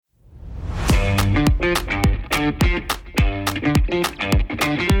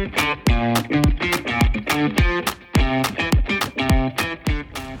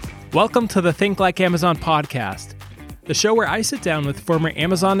Welcome to the Think Like Amazon podcast, the show where I sit down with former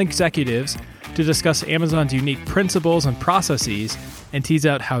Amazon executives to discuss Amazon's unique principles and processes and tease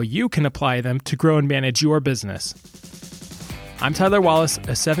out how you can apply them to grow and manage your business. I'm Tyler Wallace,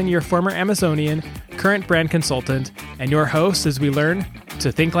 a 7-year former Amazonian, current brand consultant, and your host as we learn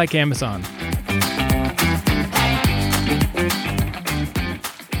to think like Amazon.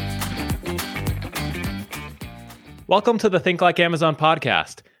 Welcome to the Think Like Amazon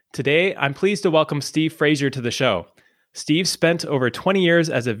podcast. Today, I'm pleased to welcome Steve Frazier to the show. Steve spent over 20 years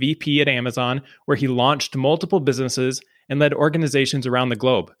as a VP at Amazon, where he launched multiple businesses and led organizations around the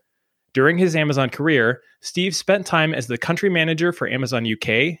globe. During his Amazon career, Steve spent time as the country manager for Amazon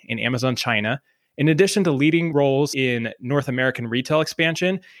UK and Amazon China, in addition to leading roles in North American retail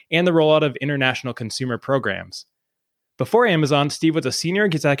expansion and the rollout of international consumer programs. Before Amazon, Steve was a senior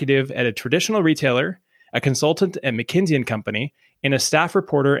executive at a traditional retailer, a consultant at McKinsey & Company, and a staff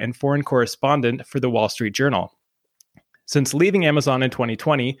reporter and foreign correspondent for the Wall Street Journal. Since leaving Amazon in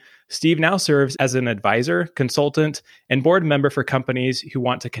 2020, Steve now serves as an advisor, consultant, and board member for companies who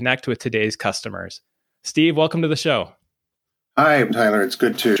want to connect with today's customers. Steve, welcome to the show. Hi, Tyler. It's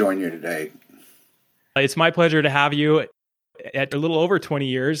good to join you today. It's my pleasure to have you. At a little over 20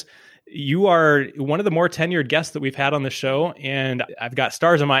 years, you are one of the more tenured guests that we've had on the show, and I've got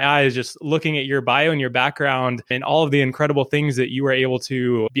stars in my eyes just looking at your bio and your background and all of the incredible things that you were able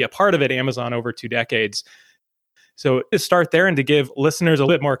to be a part of at Amazon over 2 decades. So to start there and to give listeners a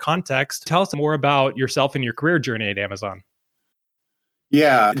bit more context, tell us more about yourself and your career journey at Amazon.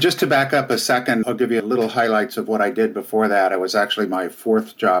 Yeah, just to back up a second, I'll give you a little highlights of what I did before that. It was actually my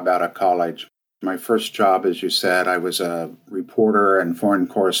 4th job out of college. My first job, as you said, I was a reporter and foreign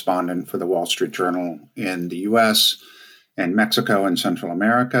correspondent for the Wall Street Journal in the U.S. and Mexico and Central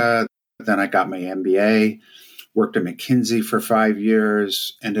America. Then I got my MBA, worked at McKinsey for 5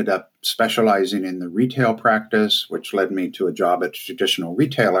 years, ended up specializing in the retail practice, which led me to a job at a traditional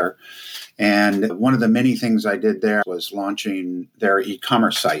retailer. And one of the many things I did there was launching their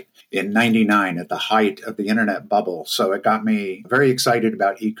e-commerce site in '99 at the height of the internet bubble. So it got me very excited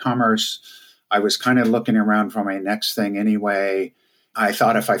about e-commerce. I was kind of looking around for my next thing anyway. I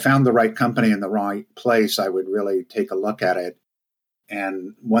thought if I found the right company in the right place, I would really take a look at it.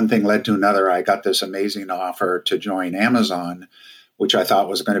 And one thing led to another. I got this amazing offer to join Amazon, which I thought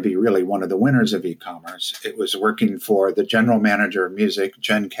was going to be really one of the winners of e-commerce. It was working for the general manager of music,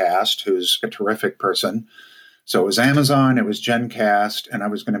 Jen Cast, who's a terrific person. So it was Amazon, it was Jen Cast, and I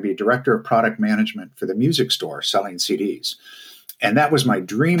was going to be director of product management for the music store selling CDs. And that was my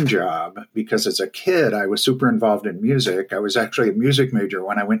dream job because as a kid, I was super involved in music. I was actually a music major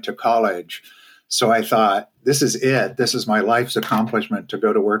when I went to college. So I thought, this is it. This is my life's accomplishment to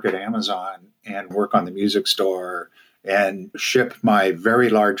go to work at Amazon and work on the music store and ship my very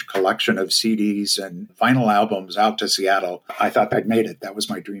large collection of CDs and vinyl albums out to Seattle. I thought I'd made it. That was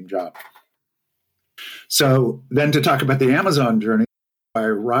my dream job. So then to talk about the Amazon journey, I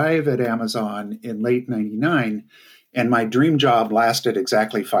arrived at Amazon in late '99. And my dream job lasted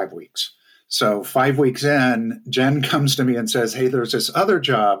exactly 5 weeks. So 5 weeks in, Jen comes to me and says, hey, there's this other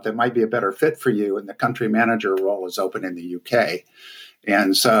job that might be a better fit for you. And the country manager role is open in the UK.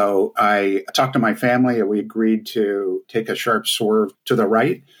 And so I talked to my family and we agreed to take a sharp swerve to the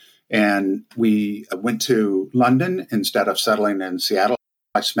right. And we went to London instead of settling in Seattle.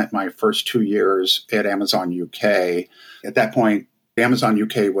 I spent my first 2 years at Amazon UK. At that point, Amazon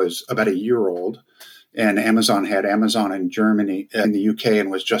UK was about a year old. And Amazon had Amazon in Germany and the UK and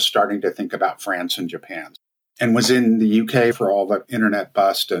was just starting to think about France and Japan. And was in the UK for all the internet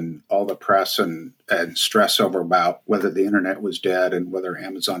bust and all the press and stress over about whether the internet was dead and whether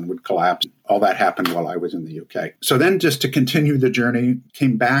Amazon would collapse. All that happened while I was in the UK. So then just to continue the journey,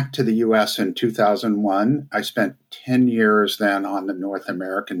 came back to the US in 2001. I spent 10 years then on the North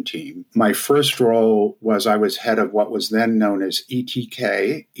American team. My first role was I was head of what was then known as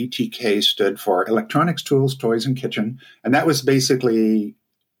ETK. ETK stood for Electronics, Tools, Toys, and Kitchen. And that was basically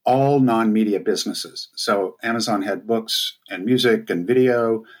all non-media businesses. So Amazon had books and music and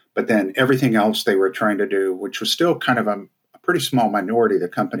video, but then everything else they were trying to do, which was still kind of a pretty small minority, the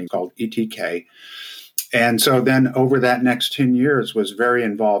company called ETK. And so then over that next 10 years was very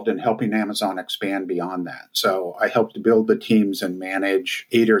involved in helping Amazon expand beyond that. So I helped build the teams and manage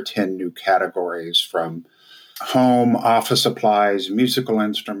 8 or 10 new categories from home, office supplies, musical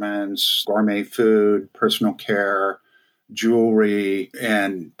instruments, gourmet food, personal care, jewelry,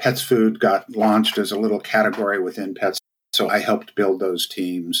 and pets food got launched as a little category within pets. So I helped build those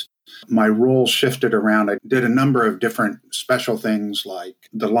teams. My role shifted around. I did a number of different special things like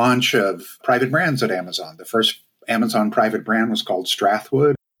the launch of private brands at Amazon. The first Amazon private brand was called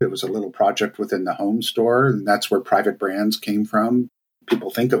Strathwood. It was a little project within the home store, and that's where private brands came from.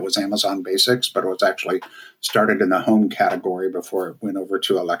 People think it was Amazon Basics, but it was actually started in the home category before it went over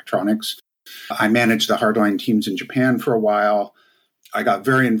to electronics. I managed the hardline teams in Japan for a while. I got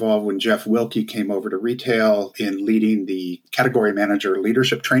very involved when Jeff Wilkie came over to retail in leading the category manager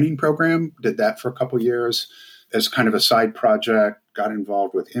leadership training program. Did that for a couple of years as kind of a side project. Got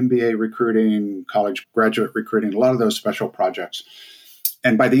involved with MBA recruiting, college graduate recruiting, a lot of those special projects.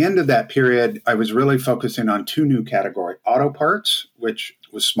 And by the end of that period, I was really focusing on two new categories: auto parts, which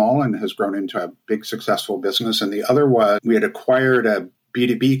was small and has grown into a big successful business. And the other was we had acquired a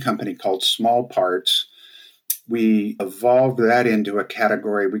B2B company called Small Parts. We evolved that into a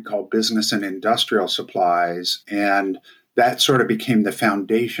category we call business and industrial supplies. And that sort of became the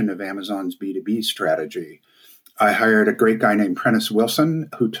foundation of Amazon's B2B strategy. I hired a great guy named Prentice Wilson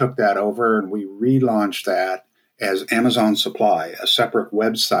who took that over, and we relaunched that as Amazon Supply, a separate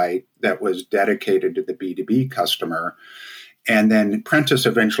website that was dedicated to the B2B customer. And then Prentice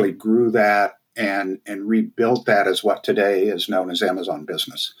eventually grew that and rebuilt that as what today is known as Amazon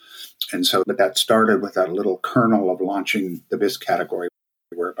Business. And so that started with that little kernel of launching the biz category.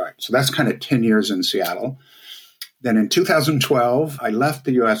 So that's kind of 10 years in Seattle. Then in 2012, I left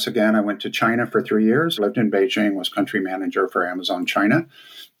the US again. I went to China for 3 years, lived in Beijing, was country manager for Amazon China,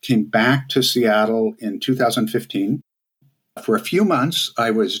 came back to Seattle in 2015. For a few months,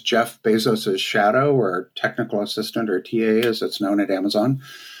 I was Jeff Bezos' shadow or technical assistant or TA as it's known at Amazon.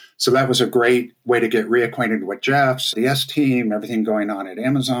 So that was a great way to get reacquainted with Jeff's, the S team, everything going on at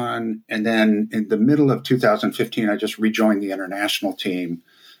Amazon. And then in the middle of 2015, I just rejoined the international team.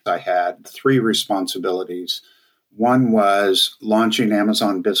 I had 3 responsibilities. One was launching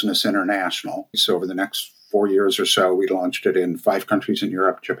Amazon Business International. So over the next 4 years or so, we launched it in 5 countries in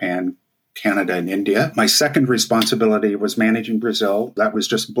Europe, Japan, Canada, and India. My second responsibility was managing Brazil. That was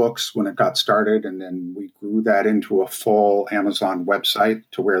just books when it got started. And then we grew that into a full Amazon website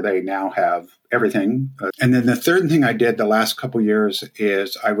to where they now have everything. And then the third thing I did the last couple of years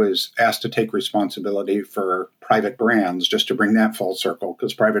is I was asked to take responsibility for private brands, just to bring that full circle,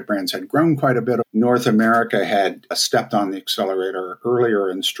 because private brands had grown quite a bit. North America had stepped on the accelerator earlier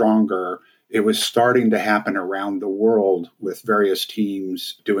and stronger. It was starting to happen around the world with various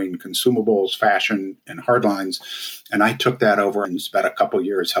teams doing consumables, fashion, and hardlines. And I took that over and spent a couple of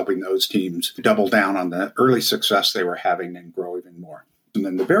years helping those teams double down on the early success they were having and grow even more. And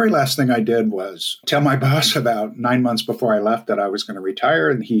then the very last thing I did was tell my boss about 9 months before I left that I was going to retire.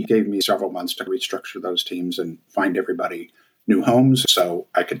 And he gave me several months to restructure those teams and find everybody new homes so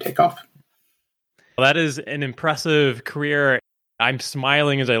I could take off. Well, that is an impressive career. I'm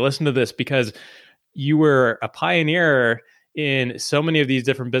smiling as I listen to this because you were a pioneer in so many of these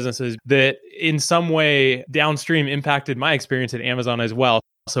different businesses that in some way downstream impacted my experience at Amazon as well.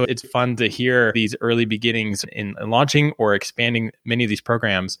 So it's fun to hear these early beginnings in launching or expanding many of these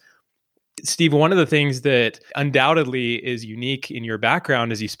programs. Steve, one of the things that undoubtedly is unique in your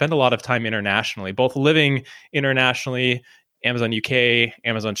background is you spend a lot of time internationally, both living internationally, Amazon UK,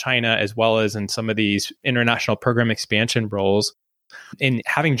 Amazon China, as well as in some of these international program expansion roles. And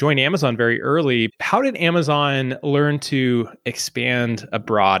having joined Amazon very early, how did Amazon learn to expand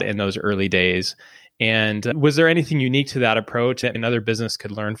abroad in those early days? And was there anything unique to that approach that another business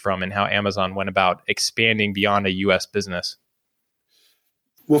could learn from and how Amazon went about expanding beyond a US business?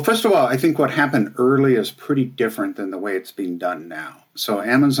 Well, first of all, I think what happened early is pretty different than the way it's being done now. So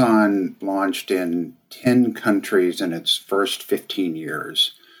Amazon launched in 10 countries in its first 15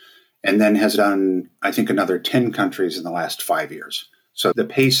 years. And then has done, I think, another 10 countries in the last 5 years. So the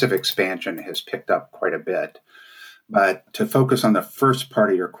pace of expansion has picked up quite a bit. But to focus on the first part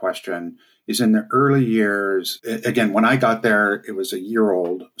of your question is in the early years, again, when I got there, it was a year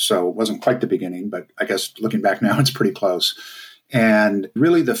old. So it wasn't quite the beginning, but I guess looking back now, it's pretty close. And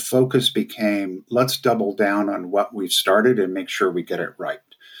really the focus became, let's double down on what we've started and make sure we get it right.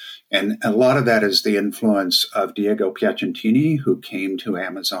 And a lot of that is the influence of Diego Piacentini, who came to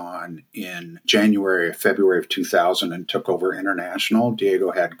Amazon in February of 2000 and took over international.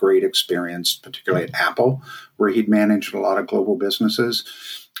 Diego had great experience, particularly at Apple, where he'd managed a lot of global businesses.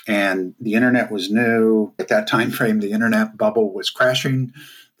 And the internet was new. At that time frame, the internet bubble was crashing.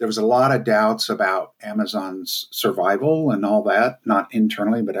 There was a lot of doubts about Amazon's survival and all that, not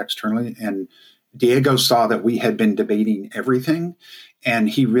internally, but externally. And Diego saw that we had been debating everything. And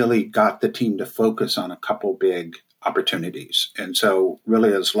he really got the team to focus on a couple big opportunities. And so really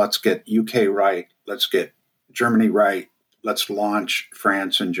is let's get UK right, let's get Germany right, let's launch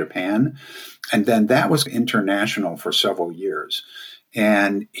France and Japan. And then that was international for several years.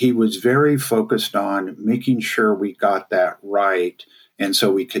 And he was very focused on making sure we got that right And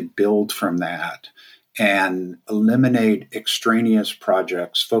so we could build from that and eliminate extraneous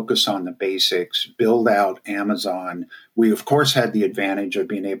projects, focus on the basics, build out Amazon. We, of course, had the advantage of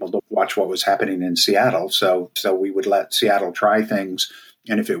being able to watch what was happening in Seattle. So we would let Seattle try things.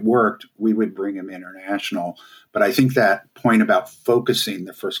 And if it worked, we would bring them international. But I think that point about focusing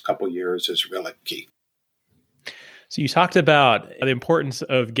the first couple of years is really key. So you talked about the importance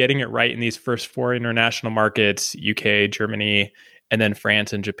of getting it right in these first 4 international markets, UK, Germany, and then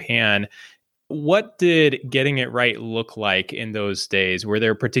France and Japan. What did getting it right look like in those days? Were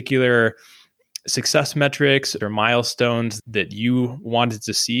there particular success metrics or milestones that you wanted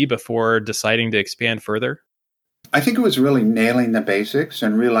to see before deciding to expand further? I think it was really nailing the basics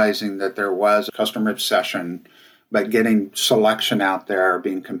and realizing that there was customer obsession, but getting selection out there,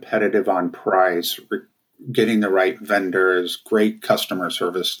 being competitive on price, getting the right vendors, great customer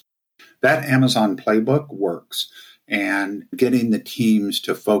service. That Amazon playbook works. And getting the teams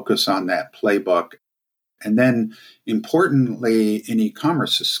to focus on that playbook. And then importantly, in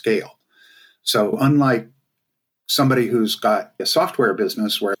e-commerce is scale. So unlike somebody who's got a software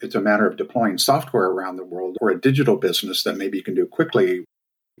business where it's a matter of deploying software around the world, or a digital business that maybe you can do quickly,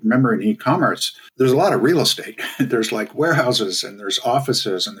 remember in e-commerce, there's a lot of real estate. There's like warehouses and there's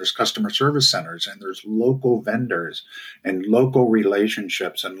offices and there's customer service centers and there's local vendors and local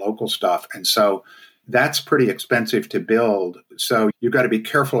relationships and local stuff. And so that's pretty expensive to build. So you've got to be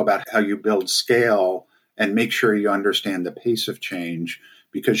careful about how you build scale and make sure you understand the pace of change,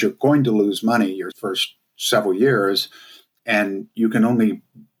 because you're going to lose money your first several years, and you can only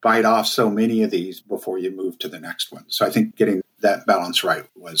bite off so many of these before you move to the next one. So I think getting that balance right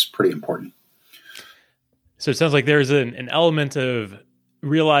was pretty important. So it sounds like there's an element of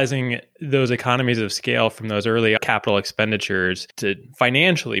realizing those economies of scale from those early capital expenditures to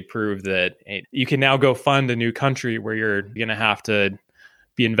financially prove that you can now go fund a new country where you're going to have to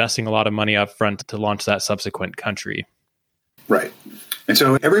be investing a lot of money up front to launch that subsequent country. Right. And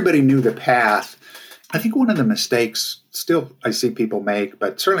so everybody knew the path. I think one of the mistakes still I see people make,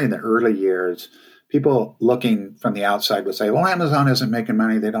 but certainly in the early years, people looking from the outside would say, well, Amazon isn't making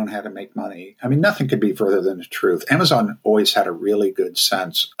money. They don't have to make money. I mean, nothing could be further than the truth. Amazon always had a really good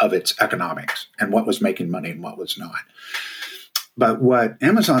sense of its economics and what was making money and what was not. But what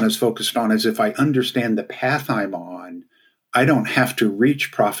Amazon is focused on is if I understand the path I'm on, I don't have to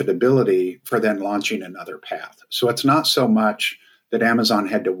reach profitability for then launching another path. So it's not so much that Amazon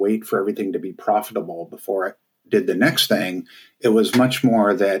had to wait for everything to be profitable before it did the next thing. It was much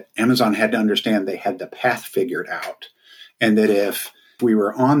more that Amazon had to understand they had the path figured out, and that if we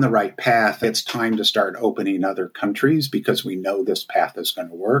were on the right path, it's time to start opening other countries because we know this path is going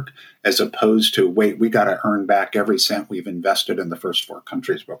to work, as opposed to, wait, we got to earn back every cent we've invested in the first 4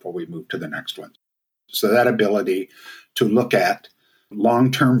 countries before we move to the next one. So that ability to look at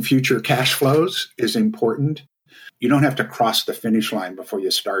long-term future cash flows is important. You don't have to cross the finish line before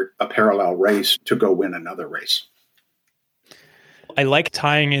you start a parallel race to go win another race. I like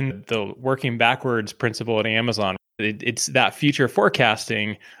tying in the working backwards principle at Amazon. It's that future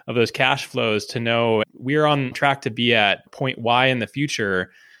forecasting of those cash flows to know we're on track to be at point Y in the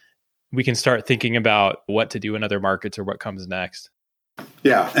future. We can start thinking about what to do in other markets or what comes next.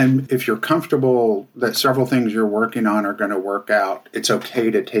 Yeah. And if you're comfortable that several things you're working on are going to work out, it's okay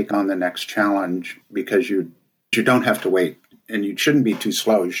to take on the next challenge because you don't have to wait, and you shouldn't be too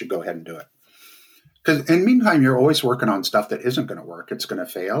slow. You should go ahead and do it. Because in the meantime, you're always working on stuff that isn't going to work. It's going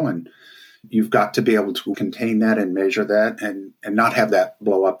to fail. And you've got to be able to contain that and measure that and not have that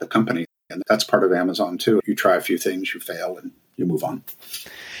blow up the company. And that's part of Amazon too. You try a few things, you fail, and you move on.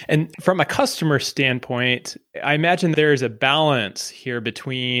 And from a customer standpoint, I imagine there's a balance here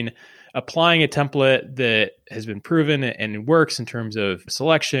between applying a template that has been proven and works in terms of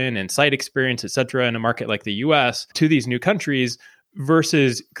selection and site experience, et cetera, in a market like the US to these new countries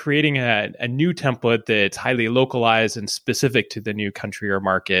versus creating a new template that's highly localized and specific to the new country or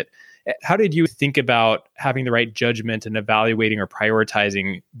market. How did you think about having the right judgment and evaluating or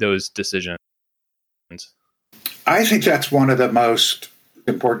prioritizing those decisions? I think that's one of the most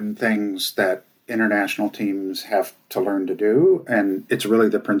important things that international teams have to learn to do. And it's really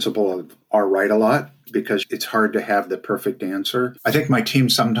the principle of R right a lot, because it's hard to have the perfect answer. I think my team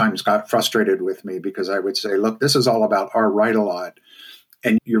sometimes got frustrated with me because I would say, look, this is all about R right a lot.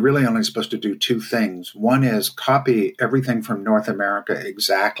 And you're really only supposed to do 2 things. One is copy everything from North America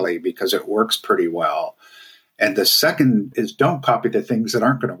exactly because it works pretty well. And the second is don't copy the things that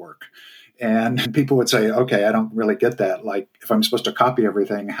aren't going to work. And people would say, okay, I don't really get that. Like, if I'm supposed to copy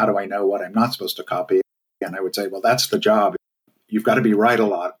everything, how do I know what I'm not supposed to copy? And I would say, well, that's the job. You've got to be right a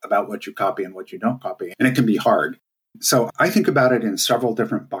lot about what you copy and what you don't copy. And it can be hard. So I think about it in several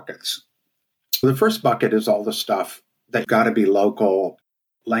different buckets. The first bucket is all the stuff that got to be local: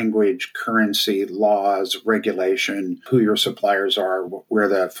 language, currency, laws, regulation, who your suppliers are, where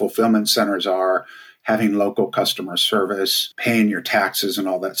the fulfillment centers are, having local customer service, paying your taxes and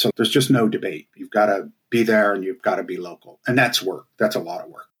all that. So there's just no debate. You've got to be there and you've got to be local. And that's work. That's a lot of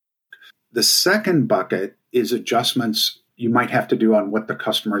work. The second bucket is adjustments you might have to do on what the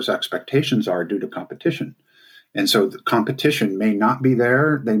customer's expectations are due to competition. And so the competition may not be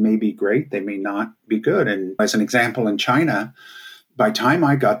there. They may be great. They may not be good. And as an example, in China, by the time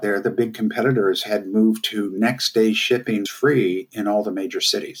I got there, the big competitors had moved to next day shipping free in all the major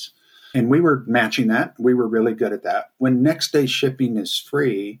cities. And we were matching that. We were really good at that. When next day shipping is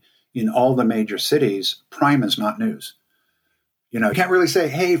free in all the major cities, Prime is not news. You can't really say,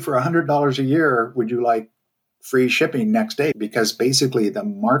 hey, for $100 a year, would you like free shipping next day? Because basically the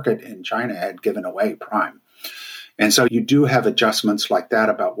market in China had given away Prime. And so you do have adjustments like that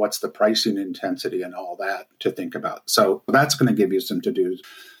about what's the pricing intensity and all that to think about. So that's going to give you some to-dos.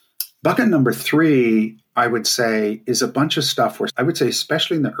 Bucket number 3, I would say, is a bunch of stuff where I would say,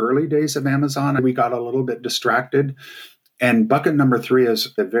 especially in the early days of Amazon, we got a little bit distracted. And bucket number 3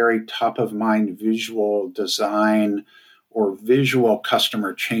 is the very top of mind visual design or visual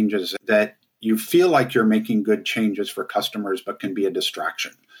customer changes that you feel like you're making good changes for customers, but can be a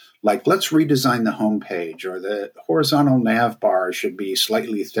distraction. Like, let's redesign the homepage, or the horizontal nav bar should be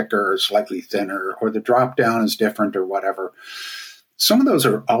slightly thicker or slightly thinner, or the drop down is different or whatever. Some of those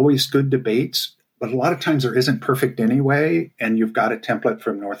are always good debates, but a lot of times there isn't perfect anyway, and you've got a template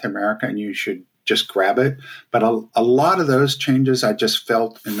from North America and you should just grab it. But a lot of those changes I just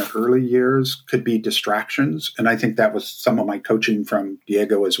felt in the early years could be distractions. And I think that was some of my coaching from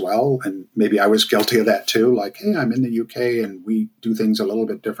Diego as well. And maybe I was guilty of that too. Like, hey, I'm in the UK and we do things a little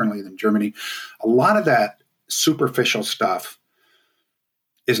bit differently than Germany. A lot of that superficial stuff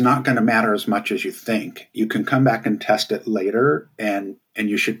is not going to matter as much as you think. You can come back and test it later, and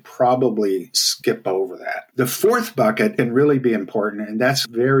you should probably skip over that. The fourth bucket can really be important, and that's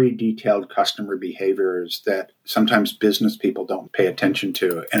very detailed customer behaviors that sometimes business people don't pay attention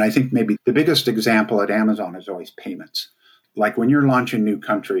to. And I think maybe the biggest example at Amazon is always payments. Like when you're launching new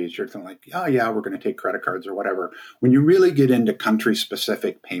countries, you're thinking like, oh yeah, we're going to take credit cards or whatever. When you really get into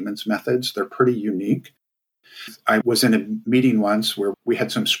country-specific payments methods, they're pretty unique. I was in a meeting once where we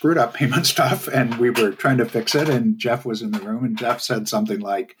had some screwed up payment stuff and we were trying to fix it. And Jeff was in the room and Jeff said something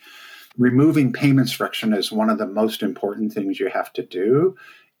like, removing payments friction is one of the most important things you have to do.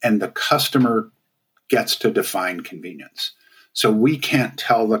 And the customer gets to define convenience. So we can't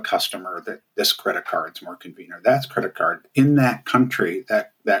tell the customer that this credit card's more convenient. That's credit card. In that country,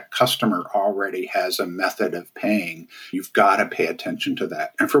 that customer already has a method of paying. You've got to pay attention to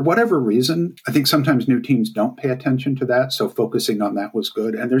that. And for whatever reason, I think sometimes new teams don't pay attention to that. So focusing on that was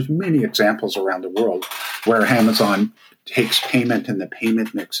good. And there's many examples around the world where Amazon takes payment and the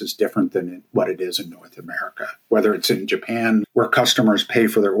payment mix is different than what it is in North America. Whether it's in Japan, where customers pay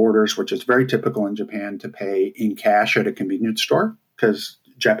for their orders, which is very typical in Japan to pay in cash at a convenience store, because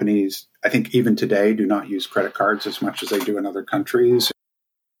Japanese, I think even today, do not use credit cards as much as they do in other countries.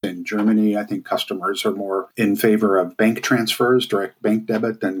 In Germany, I think customers are more in favor of bank transfers, direct bank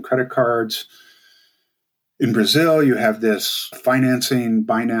debit, than credit cards. In Brazil, you have this financing,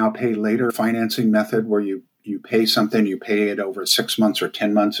 buy now, pay later financing method where you pay something, you pay it over 6 months or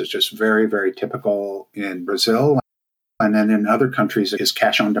 10 months. It's just very, very typical in Brazil. And then in other countries, it's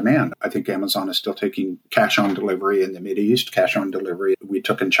cash on demand. I think Amazon is still taking cash on delivery in the Mideast, cash on delivery we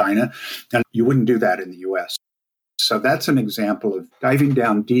took in China. And you wouldn't do that in the US. So that's an example of diving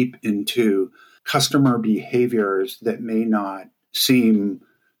down deep into customer behaviors that may not seem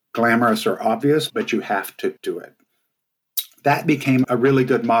glamorous or obvious, but you have to do it. That became a really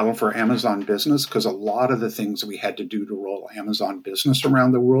good model for Amazon Business because a lot of the things we had to do to roll Amazon Business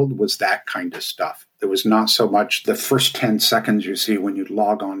around the world was that kind of stuff. There was not so much the first 10 seconds you see when you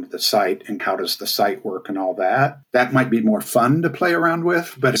log on to the site and how does the site work and all that. That might be more fun to play around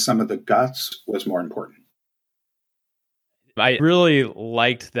with, but some of the guts was more important. I really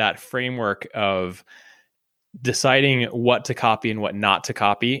liked that framework of deciding what to copy and what not to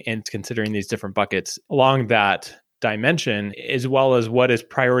copy and considering these different buckets along that dimension, as well as what is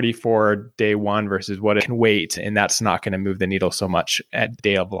priority for day one versus what it can wait. And that's not going to move the needle so much at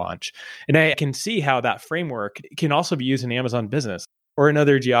day of launch. And I can see how that framework can also be used in Amazon Business or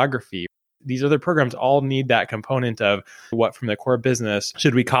another geography. These other programs all need that component of what from the core business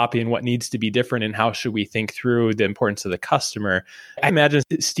should we copy and what needs to be different and how should we think through the importance of the customer. I imagine,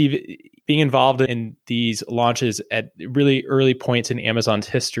 Steve, being involved in these launches at really early points in Amazon's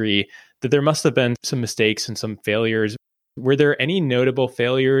history, that there must have been some mistakes and some failures. Were there any notable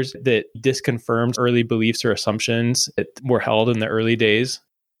failures that disconfirmed early beliefs or assumptions that were held in the early days?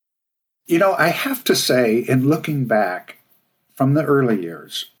 I have to say, in looking back from the early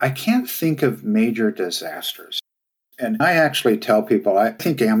years, I can't think of major disasters. And I actually tell people, I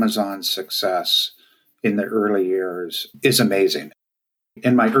think Amazon's success in the early years is amazing.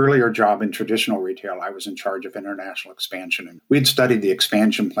 In my earlier job in traditional retail, I was in charge of international expansion. And we'd studied the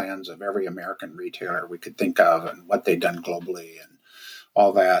expansion plans of every American retailer we could think of and what they'd done globally and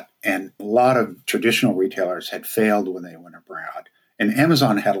all that. And a lot of traditional retailers had failed when they went abroad. And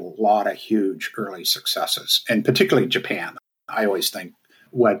Amazon had a lot of huge early successes, and particularly Japan. I always think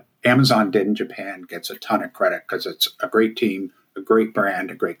what Amazon did in Japan gets a ton of credit because it's a great team, a great brand,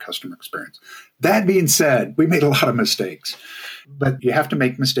 a great customer experience. That being said, we made a lot of mistakes, but you have to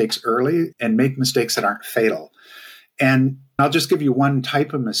make mistakes early and make mistakes that aren't fatal. And I'll just give you one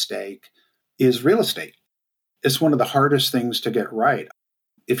type of mistake is real estate. It's one of the hardest things to get right.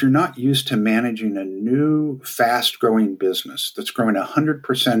 If you're not used to managing a new, fast-growing business that's growing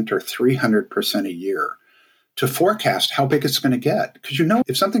 100% or 300% a year, to forecast how big it's going to get. Because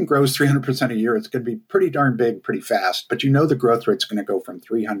if something grows 300% a year, it's going to be pretty darn big, pretty fast. But the growth rate's going to go from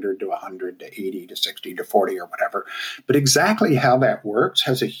 300 to 100 to 80 to 60 to 40 or whatever. But exactly how that works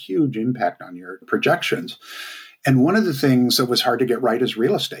has a huge impact on your projections. And one of the things that was hard to get right is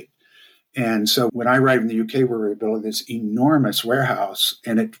real estate. And so when I arrived in the UK, we were building this enormous warehouse,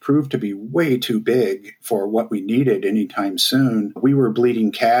 and it proved to be way too big for what we needed anytime soon. We were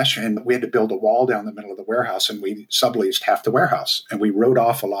bleeding cash, and we had to build a wall down the middle of the warehouse, and we subleased half the warehouse. And we wrote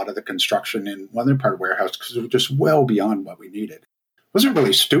off a lot of the construction in one other part of the warehouse because it was just well beyond what we needed. It wasn't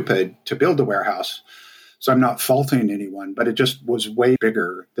really stupid to build a warehouse, so I'm not faulting anyone, but it just was way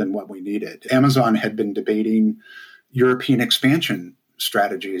bigger than what we needed. Amazon had been debating European expansion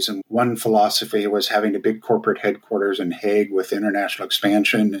strategies. And one philosophy was having a big corporate headquarters in Hague with international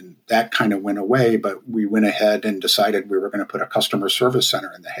expansion. And that kind of went away, but we went ahead and decided we were going to put a customer service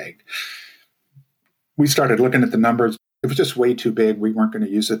center in The Hague. We started looking at the numbers. It was just way too big. We weren't going to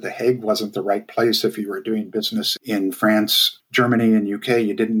use it. The Hague wasn't the right place if you were doing business in France, Germany, and UK.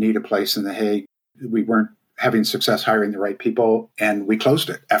 You didn't need a place in The Hague. We weren't having success hiring the right people, and we closed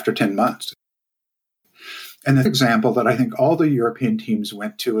it after 10 months. And the example that I think all the European teams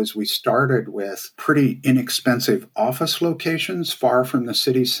went to is we started with pretty inexpensive office locations far from the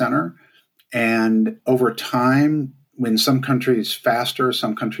city center. And over time, when some countries faster,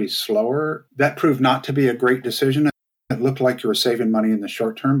 some countries slower, that proved not to be a great decision. It looked like you were saving money in the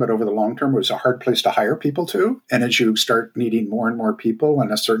short term, but over the long term, it was a hard place to hire people to. And as you start needing more and more people,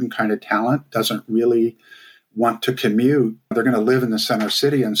 and a certain kind of talent doesn't really want to commute, they're going to live in the center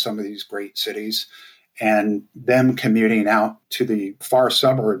city in some of these great cities. And them commuting out to the far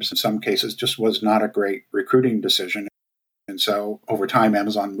suburbs in some cases just was not a great recruiting decision. And so over time,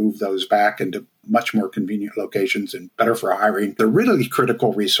 Amazon moved those back into much more convenient locations and better for hiring the really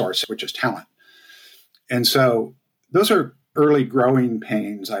critical resource, which is talent. And so those are early growing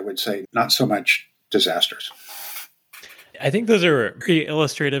pains, I would say, not so much disasters. I think those are pretty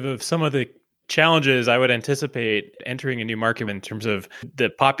illustrative of some of the challenges I would anticipate entering a new market in terms of the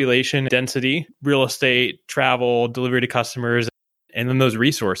population density, real estate, travel, delivery to customers, and then those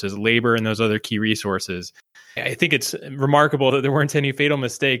resources, labor, and those other key resources. I think it's remarkable that there weren't any fatal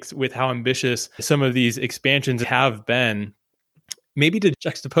mistakes with how ambitious some of these expansions have been. Maybe to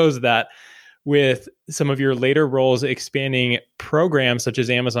juxtapose that with some of your later roles expanding programs such as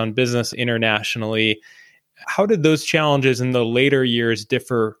Amazon Business internationally, how did those challenges in the later years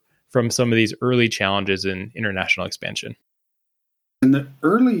differ from some of these early challenges in international expansion? In the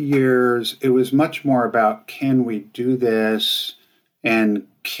early years, it was much more about, can we do this and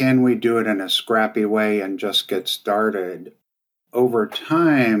can we do it in a scrappy way and just get started? Over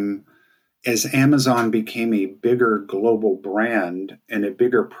time, as Amazon became a bigger global brand and a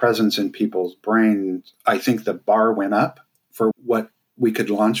bigger presence in people's brains, I think the bar went up for what we could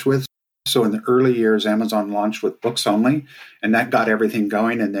launch with. So in the early years, Amazon launched with books only, and that got everything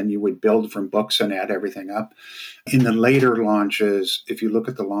going. And then you would build from books and add everything up. In the later launches, if you look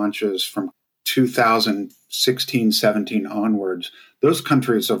at the launches from 2016, 17 onwards, those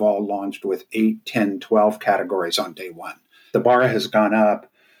countries have all launched with 8, 10, 12 categories on day one. The bar has gone up.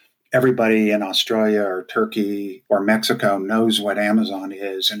 Everybody in Australia or Turkey or Mexico knows what Amazon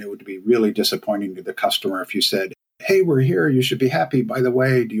is, and it would be really disappointing to the customer if you said, hey, we're here, you should be happy. By the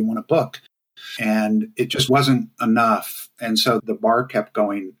way, do you want a book? And it just wasn't enough. And so the bar kept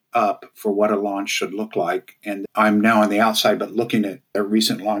going up for what a launch should look like. And I'm now on the outside, but looking at their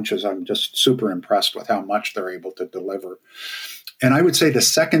recent launches, I'm just super impressed with how much they're able to deliver. And I would say the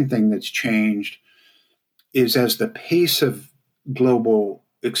second thing that's changed is as the pace of global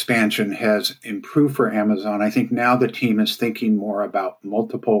expansion has improved for Amazon, I think now the team is thinking more about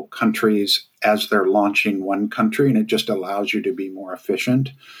multiple countries as they're launching one country, and it just allows you to be more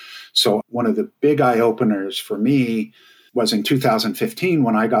efficient. So one of the big eye-openers for me was in 2015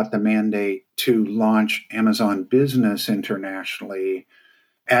 when I got the mandate to launch Amazon Business internationally.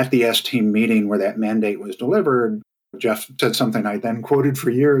 At the S-Team meeting where that mandate was delivered, Jeff said something I then quoted for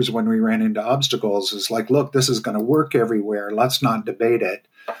years when we ran into obstacles, is like, look, this is going to work everywhere. Let's not debate it.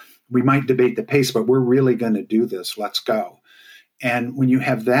 We might debate the pace, but we're really going to do this. Let's go. And when you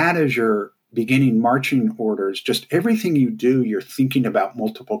have that as your beginning marching orders, just everything you do, you're thinking about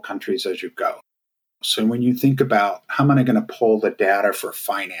multiple countries as you go. So when you think about how am I going to pull the data for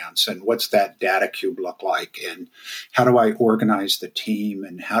finance and what's that data cube look like and how do I organize the team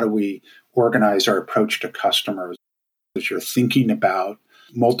and how do we organize our approach to customers, as you're thinking about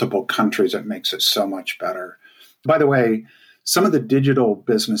multiple countries, it makes it so much better. By the way, some of the digital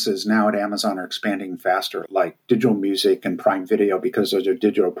businesses now at Amazon are expanding faster, like digital music and Prime Video, because those are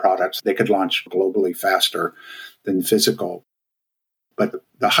digital products. They could launch globally faster than physical. But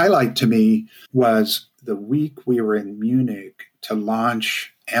the highlight to me was the week we were in Munich to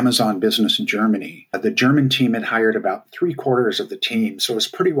launch Amazon Business in Germany. The German team had hired about 3/4 of the team, so it was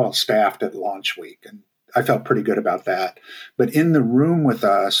pretty well staffed at launch week. And I felt pretty good about that. But in the room with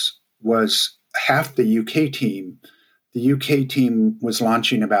us was half the UK team. The UK team was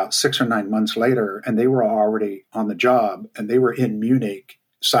launching about 6 or 9 months later, and they were already on the job, and they were in Munich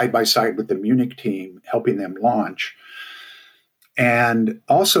side by side with the Munich team, helping them launch. And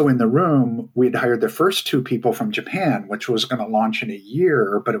also in the room, we had hired the first 2 people from Japan, which was going to launch in a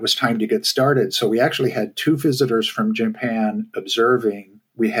year, but it was time to get started. So we actually had 2 visitors from Japan observing.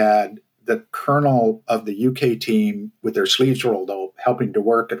 We had the colonel of the UK team with their sleeves rolled up, helping to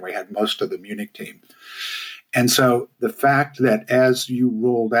work, and we had most of the Munich team. And so the fact that as you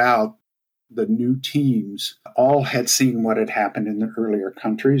rolled out, the new teams all had seen what had happened in the earlier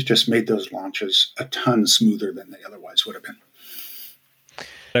countries just made those launches a ton smoother than they otherwise would have been.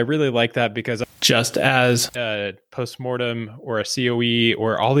 I really like that because just as a postmortem or a COE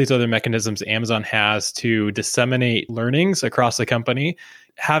or all these other mechanisms Amazon has to disseminate learnings across the company,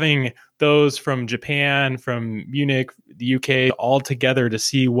 having those from Japan, from Munich, the UK, all together to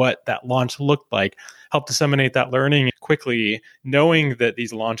see what that launch looked like, help disseminate that learning quickly, knowing that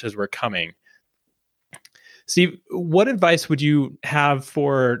these launches were coming. Steve, what advice would you have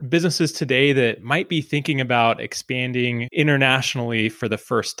for businesses today that might be thinking about expanding internationally for the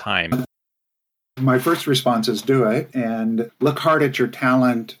first time? My first response is do it and look hard at your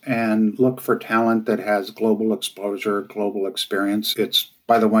talent and look for talent that has global exposure, global experience. It's,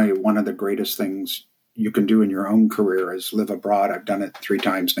 by the way, one of the greatest things you can do in your own career is live abroad. I've done it 3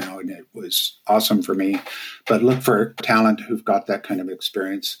 times now and it was awesome for me. But look for talent who've got that kind of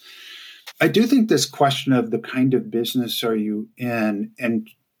experience. I do think this question of the kind of business are you in and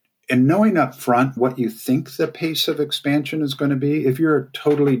knowing up front what you think the pace of expansion is going to be. If you're a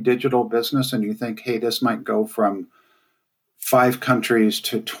totally digital business and you think, hey, this might go from 5 countries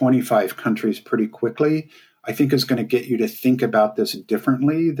to 25 countries pretty quickly, I think is going to get you to think about this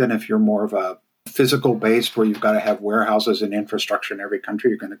differently than if you're more of a physical based where you've got to have warehouses and infrastructure in every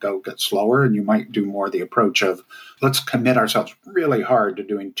country. You're going to go get slower and you might do more the approach of let's commit ourselves really hard to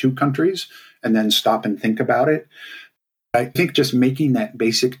doing 2 countries and then stop and think about it. I think just making that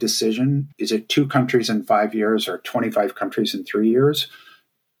basic decision, is it 2 countries in 5 years or 25 countries in 3 years?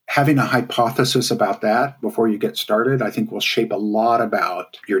 Having a hypothesis about that before you get started, I think will shape a lot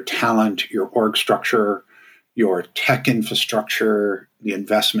about your talent, your org structure, your tech infrastructure, the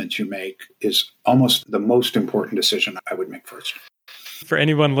investments you make is almost the most important decision I would make first. For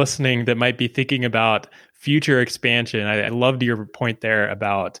anyone listening that might be thinking about future expansion, I loved your point there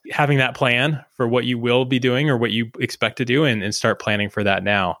about having that plan for what you will be doing or what you expect to do and start planning for that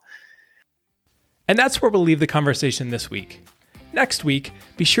now. And that's where we'll leave the conversation this week. Next week,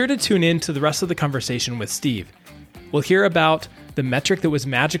 be sure to tune in to the rest of the conversation with Steve. We'll hear about the metric that was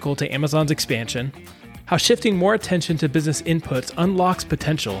magical to Amazon's expansion, how shifting more attention to business inputs unlocks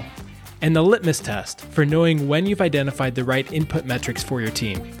potential, and the litmus test for knowing when you've identified the right input metrics for your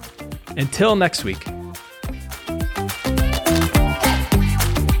team. Until next week,